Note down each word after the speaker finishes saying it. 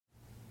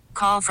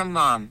call from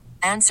mom.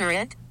 Answer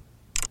it.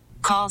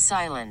 Call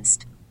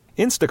silenced.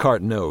 Instacart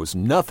knows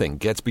nothing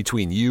gets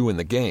between you and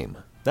the game.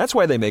 That's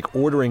why they make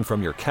ordering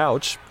from your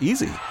couch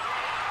easy.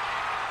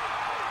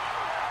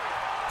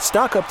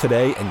 Stock up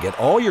today and get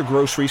all your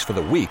groceries for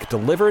the week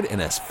delivered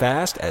in as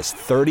fast as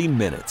 30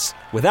 minutes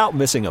without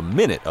missing a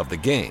minute of the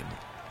game.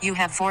 You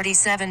have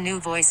 47 new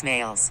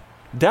voicemails.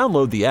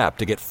 Download the app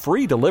to get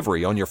free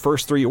delivery on your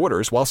first 3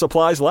 orders while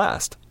supplies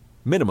last.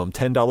 Minimum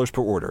 $10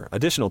 per order.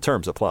 Additional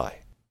terms apply.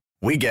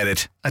 We get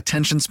it.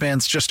 Attention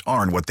spans just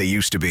aren't what they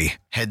used to be.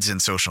 Heads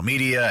in social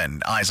media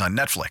and eyes on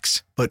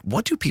Netflix. But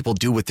what do people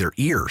do with their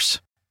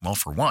ears? Well,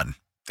 for one,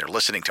 they're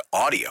listening to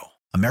audio.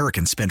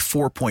 Americans spend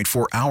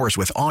 4.4 hours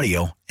with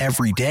audio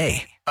every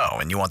day. Oh,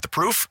 and you want the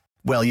proof?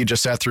 Well, you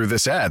just sat through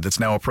this ad that's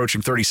now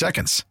approaching 30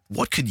 seconds.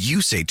 What could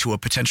you say to a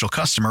potential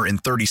customer in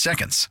 30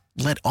 seconds?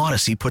 Let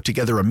Odyssey put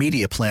together a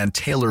media plan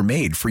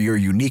tailor-made for your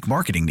unique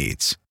marketing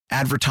needs.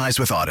 Advertise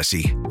with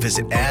Odyssey.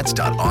 Visit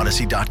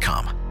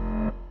ads.odyssey.com.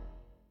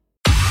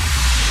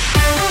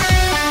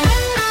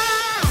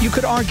 You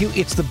could argue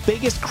it's the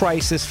biggest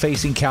crisis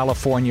facing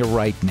California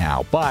right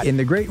now, but in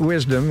the great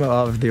wisdom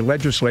of the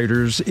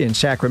legislators in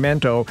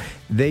Sacramento,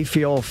 they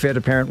feel fit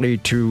apparently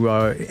to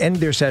end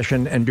their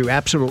session and do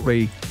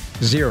absolutely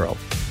zero.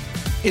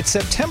 It's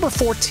September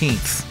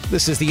 14th.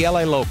 This is the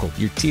LA Local,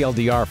 your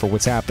TLDR for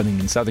what's happening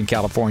in Southern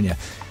California.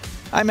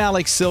 I'm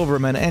Alex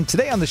Silverman, and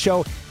today on the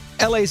show,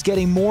 LA's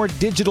getting more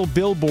digital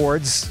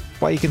billboards.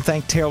 Why you can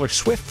thank Taylor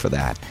Swift for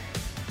that.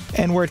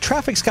 And where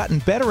traffic's gotten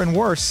better and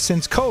worse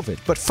since COVID.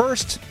 But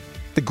first,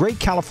 the great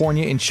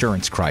California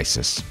insurance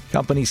crisis.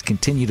 Companies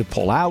continue to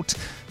pull out.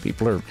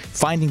 People are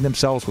finding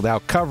themselves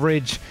without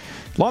coverage.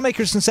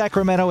 Lawmakers in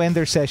Sacramento end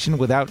their session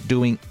without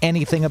doing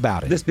anything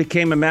about it. This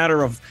became a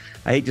matter of,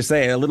 I hate to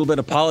say, a little bit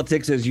of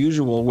politics as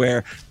usual,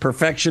 where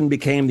perfection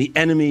became the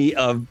enemy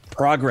of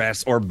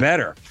progress or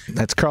better.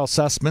 That's Carl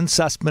Sussman,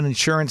 Sussman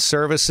Insurance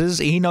Services.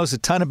 He knows a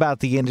ton about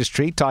the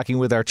industry, talking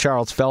with our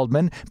Charles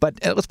Feldman. But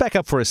let's back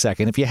up for a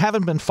second. If you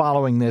haven't been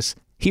following this,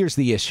 here's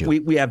the issue.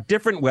 We have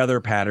different weather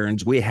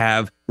patterns. We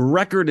have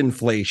record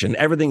inflation.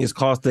 Everything is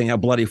costing a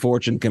bloody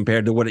fortune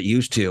compared to what it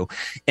used to.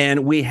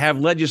 And we have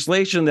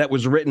legislation that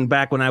was written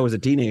back when I was a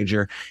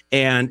teenager,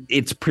 and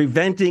it's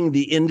preventing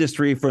the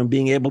industry from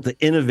being able to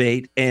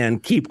innovate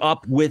and keep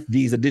up with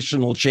these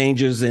additional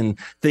changes in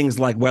things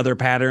like weather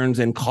patterns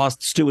and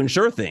costs to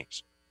insure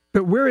things.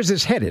 But where is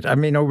this headed? I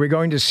mean, are we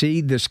going to see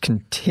this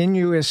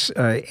continuous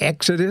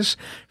exodus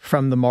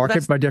from the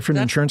market by different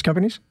insurance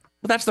companies?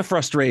 Well, that's the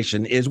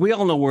frustration, is we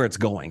all know where it's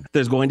going.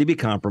 There's going to be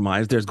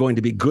compromise. There's going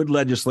to be good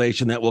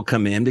legislation that will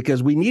come in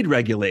because we need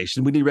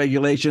regulation. We need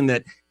regulation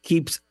that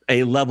keeps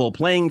a level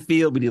playing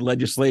field. We need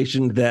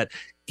legislation that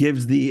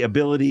gives the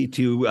ability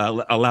to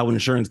allow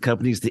insurance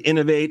companies to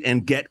innovate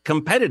and get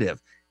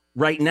competitive.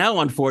 Right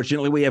now,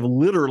 unfortunately, we have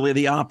literally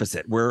the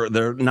opposite, where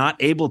they're not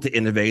able to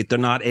innovate. They're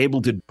not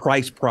able to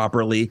price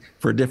properly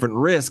for different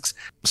risks.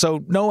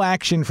 So no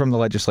action from the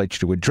legislature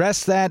to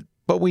address that.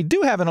 But we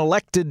do have an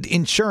elected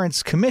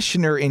insurance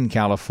commissioner in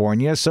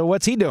California. So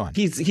what's he doing?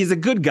 He's a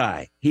good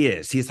guy. He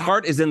is. His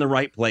heart is in the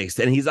right place.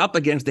 And he's up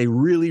against a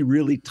really,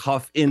 really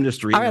tough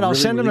industry. All right, I'll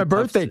send him a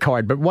birthday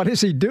card. But what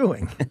is he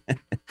doing?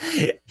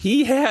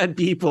 He had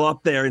people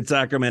up there in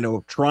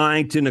Sacramento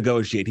trying to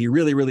negotiate. He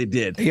really, really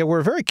did. Yeah,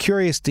 we're very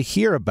curious to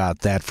hear about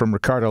that from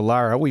Ricardo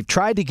Lara. We've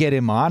tried to get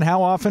him on.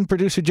 How often,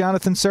 producer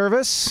Jonathan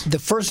Service? The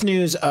first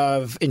news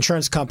of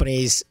insurance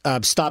companies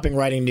stopping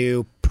writing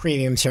new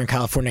premiums here in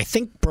California, I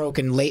think, broke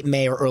in late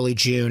May or early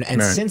June.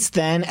 And since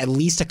then, at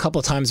least a couple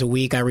of times a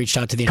week, I reached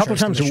out to the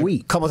insurance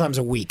commissioner. Couple times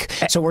a week.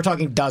 So we're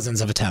talking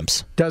dozens of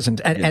attempts. Dozens.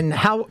 And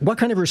what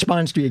kind of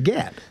response do you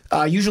get?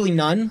 Usually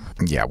none.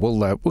 Yeah,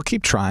 we'll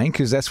keep trying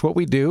because that's what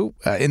we do.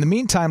 In the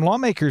meantime,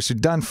 lawmakers are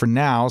done for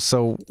now.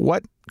 So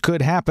what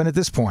could happen at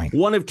this point?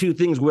 One of two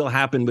things will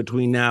happen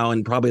between now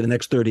and probably the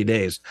next 30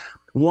 days.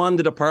 One,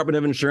 the Department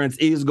of Insurance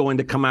is going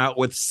to come out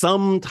with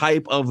some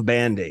type of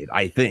Band-Aid,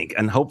 I think.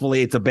 And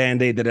hopefully it's a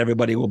Band-Aid that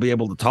everybody will be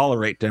able to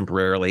tolerate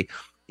temporarily.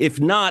 If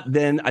not,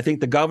 then I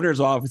think the governor's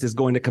office is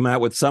going to come out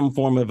with some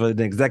form of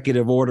an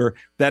executive order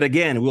that,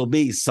 again, will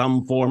be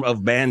some form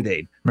of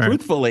Band-Aid. Right.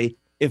 Truthfully,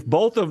 if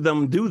both of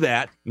them do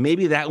that,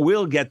 maybe that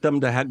will get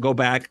them to go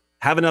back,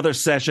 have another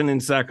session in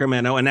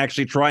Sacramento, and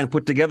actually try and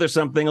put together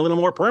something a little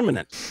more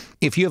permanent.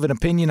 If you have an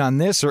opinion on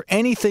this or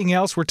anything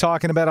else we're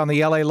talking about on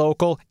the LA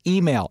Local,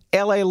 email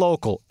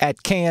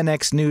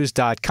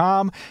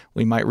lalocal@knxnews.com.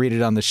 We might read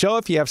it on the show.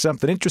 If you have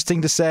something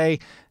interesting to say,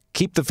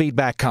 keep the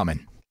feedback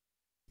coming.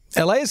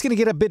 LA is going to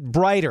get a bit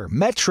brighter.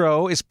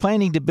 Metro is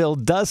planning to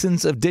build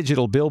dozens of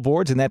digital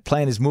billboards, and that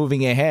plan is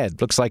moving ahead.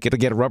 Looks like it'll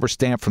get a rubber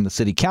stamp from the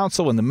city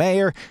council and the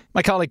mayor.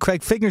 My colleague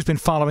Craig Figner's been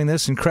following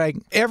this, and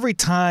Craig, every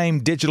time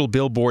digital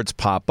billboards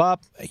pop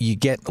up, you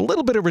get a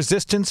little bit of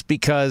resistance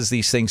because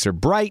these things are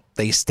bright.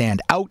 They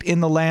stand out in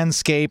the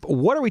landscape.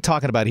 What are we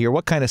talking about here?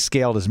 What kind of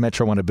scale does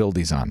Metro want to build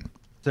these on?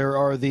 There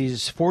are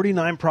these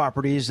 49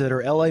 properties that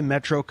are LA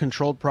Metro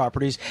controlled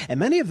properties, and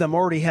many of them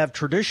already have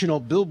traditional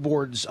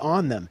billboards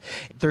on them.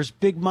 There's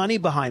big money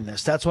behind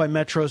this. That's why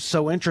Metro's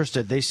so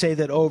interested. They say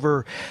that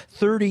over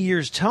 30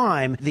 years'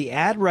 time, the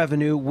ad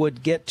revenue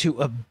would get to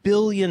 $1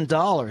 billion.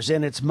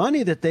 And it's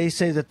money that they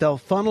say that they'll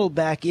funnel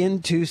back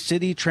into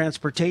city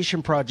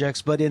transportation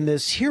projects. But in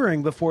this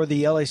hearing before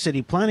the LA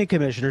City Planning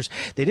Commissioners,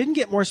 they didn't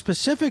get more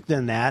specific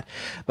than that.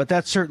 But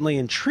that certainly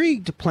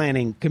intrigued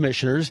planning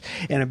commissioners.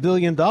 And $1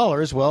 billion,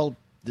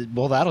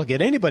 well, that'll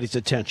get anybody's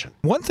attention.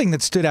 One thing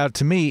that stood out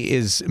to me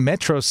is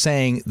Metro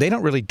saying they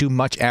don't really do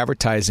much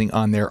advertising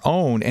on their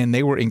own, and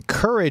they were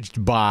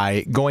encouraged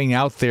by going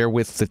out there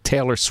with the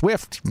Taylor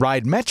Swift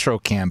Ride Metro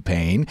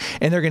campaign,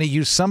 and they're going to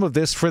use some of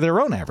this for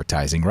their own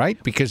advertising,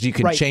 right? Because you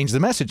can change the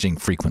messaging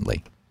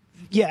frequently.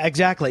 Yeah,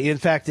 exactly. In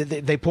fact,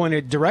 they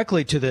pointed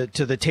directly to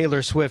the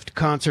Taylor Swift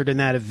concert in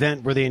that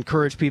event where they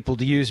encouraged people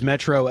to use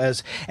Metro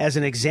as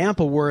an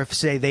example where if,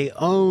 say, they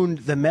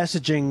owned the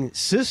messaging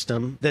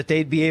system, that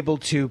they'd be able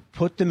to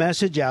put the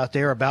message out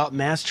there about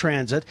mass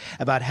transit,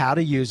 about how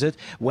to use it,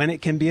 when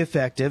it can be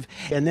effective.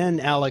 And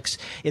then, Alex,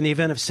 in the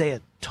event of, say,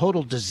 a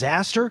total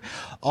disaster,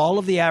 all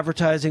of the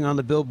advertising on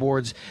the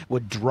billboards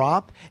would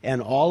drop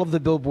and all of the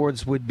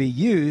billboards would be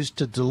used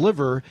to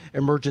deliver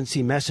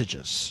emergency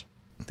messages.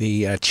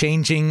 The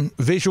changing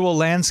visual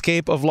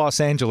landscape of Los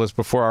Angeles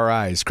before our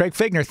eyes. Craig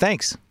Figner,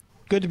 thanks.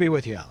 Good to be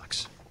with you,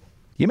 Alex.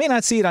 You may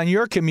not see it on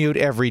your commute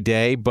every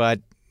day, but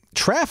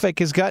traffic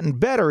has gotten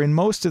better in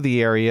most of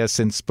the area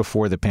since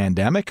before the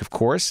pandemic, of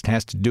course. It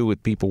has to do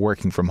with people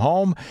working from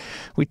home.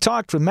 We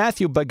talked with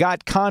Matthew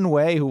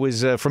Bagat-Conway, who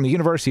is from the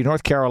University of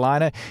North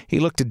Carolina. He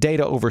looked at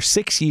data over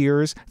 6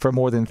 years for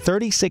more than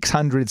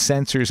 3,600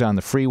 sensors on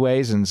the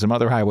freeways and some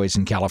other highways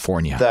in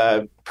California.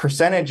 The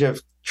percentage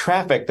of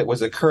traffic that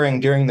was occurring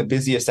during the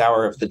busiest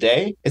hour of the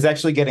day is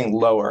actually getting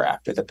lower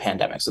after the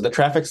pandemic. So the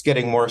traffic's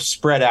getting more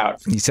spread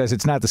out. He says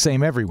it's not the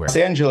same everywhere. Los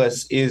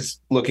Angeles is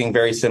looking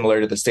very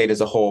similar to the state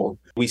as a whole.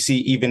 We see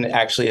even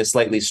actually a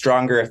slightly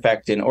stronger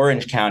effect in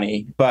Orange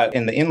County, but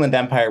in the Inland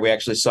Empire, we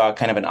actually saw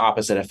kind of an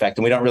opposite effect.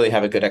 And we don't really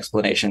have a good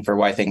explanation for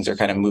why things are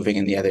kind of moving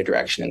in the other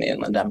direction in the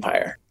Inland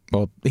Empire.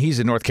 Well, he's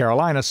in North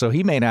Carolina, so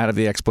he may not have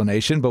the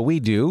explanation, but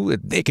we do.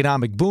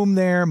 Economic boom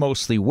there,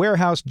 mostly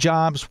warehouse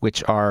jobs,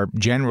 which are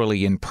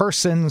generally in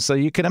person. So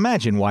you can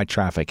imagine why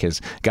traffic has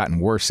gotten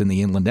worse in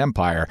the Inland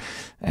Empire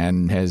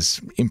and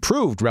has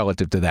improved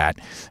relative to that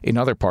in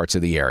other parts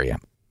of the area.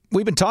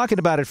 We've been talking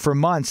about it for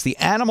months. The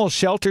animal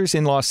shelters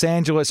in Los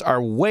Angeles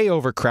are way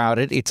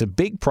overcrowded. It's a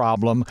big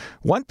problem.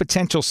 One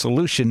potential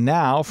solution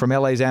now from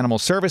LA's Animal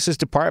Services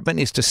Department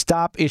is to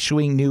stop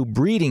issuing new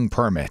breeding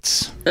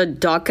permits. A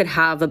dog could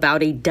have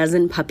about a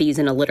dozen puppies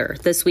in a litter.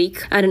 This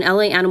week, at an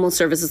LA Animal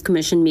Services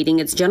Commission meeting,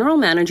 its general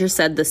manager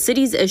said the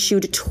city's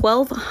issued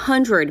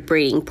 1,200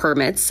 breeding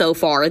permits so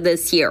far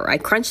this year. I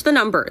crunched the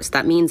numbers.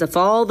 That means if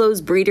all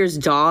those breeders'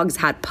 dogs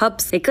had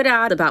pups, it could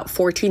add about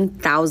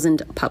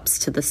 14,000 pups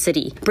to the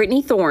city.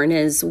 Brittany Thorne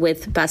is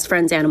with Best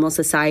Friends Animal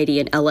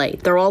Society in LA.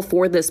 They're all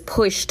for this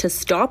push to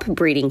stop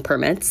breeding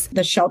permits.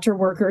 The shelter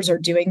workers are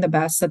doing the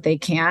best that they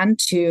can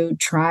to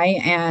try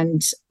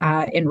and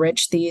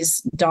enrich these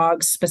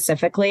dogs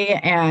specifically,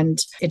 and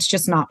it's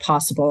just not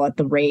possible at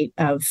the rate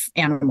of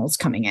animals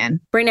coming in.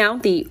 Right now,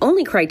 the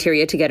only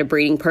criteria to get a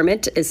breeding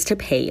permit is to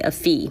pay a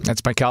fee.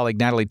 That's my colleague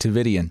Natalie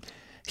Tavidian.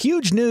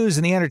 Huge news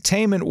in the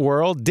entertainment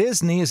world.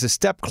 Disney is a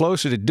step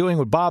closer to doing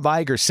what Bob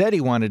Iger said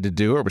he wanted to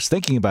do or was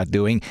thinking about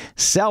doing,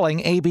 selling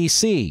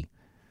ABC.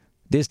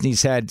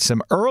 Disney's had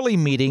some early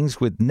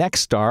meetings with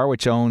Nexstar,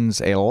 which owns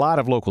a lot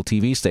of local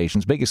TV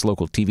stations, biggest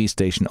local TV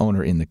station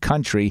owner in the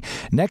country.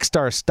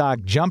 Nexstar stock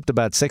jumped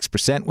about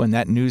 6% when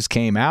that news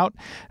came out.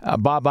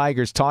 Bob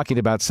Iger's talking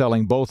about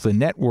selling both the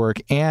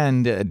network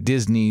and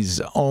Disney's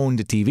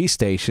owned TV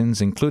stations,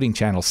 including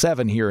Channel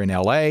 7 here in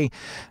L.A.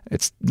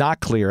 It's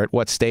not clear at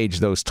what stage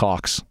those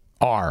talks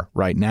are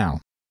right now.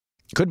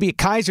 Could be a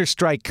Kaiser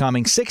strike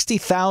coming.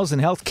 60,000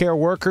 healthcare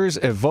workers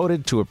have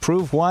voted to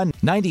approve one.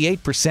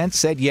 98%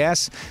 said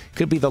yes.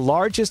 Could be the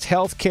largest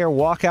healthcare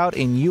walkout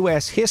in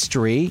U.S.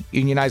 history.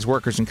 Unionized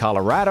workers in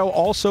Colorado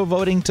also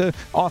voting to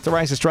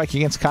authorize a strike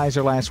against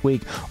Kaiser last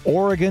week.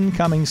 Oregon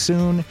coming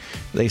soon.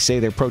 They say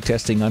they're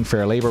protesting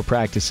unfair labor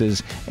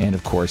practices and,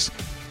 of course,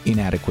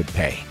 inadequate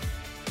pay.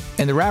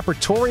 And the rapper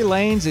Tory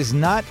Lanez is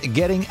not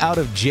getting out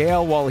of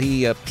jail while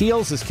he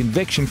appeals his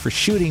conviction for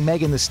shooting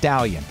Megan Thee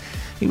Stallion.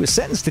 He was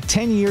sentenced to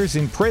 10 years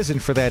in prison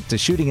for that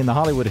shooting in the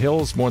Hollywood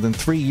Hills more than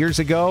 3 years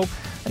ago.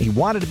 He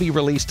wanted to be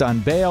released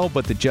on bail,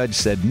 but the judge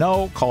said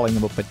no, calling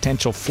him a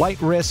potential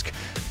flight risk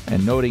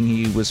and noting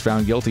he was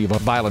found guilty of a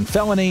violent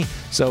felony,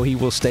 so he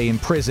will stay in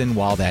prison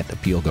while that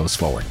appeal goes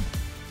forward.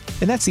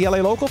 And that's the LA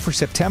Local for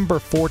September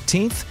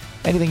 14th.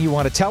 Anything you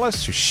want to tell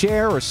us or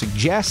share or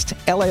suggest,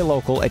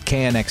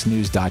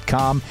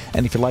 lalocal@knxnews.com.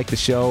 And if you like the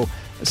show,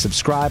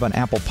 subscribe on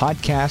Apple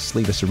Podcasts,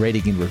 leave us a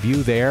rating and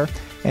review there,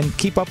 and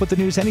keep up with the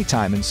news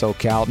anytime in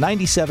SoCal.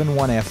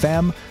 97.1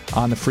 FM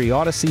on the free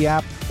Odyssey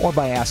app or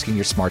by asking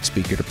your smart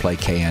speaker to play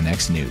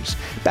KNX News.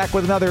 Back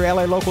with another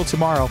LA Local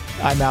tomorrow.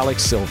 I'm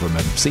Alex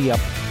Silverman. See ya.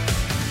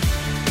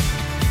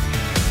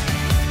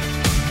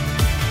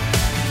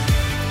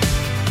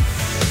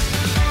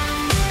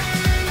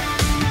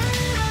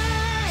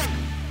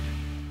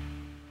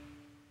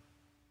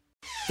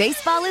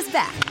 Baseball is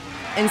back,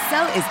 and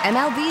so is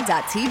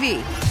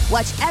MLB.tv.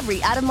 Watch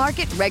every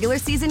out-of-market, regular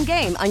season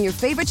game on your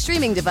favorite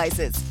streaming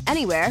devices,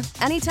 anywhere,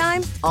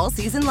 anytime, all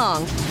season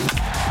long.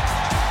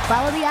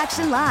 Follow the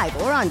action live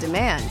or on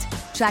demand.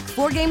 Track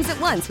 4 games at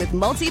once with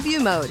multi-view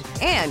mode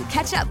and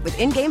catch up with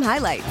in-game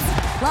highlights.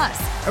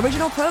 Plus,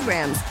 original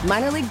programs,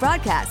 minor league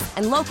broadcasts,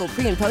 and local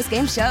pre- and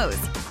post-game shows.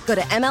 Go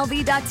to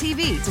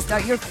MLB.tv to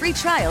start your free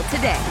trial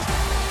today.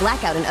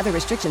 Blackout and other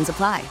restrictions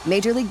apply.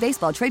 Major League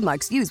Baseball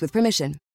trademarks used with permission.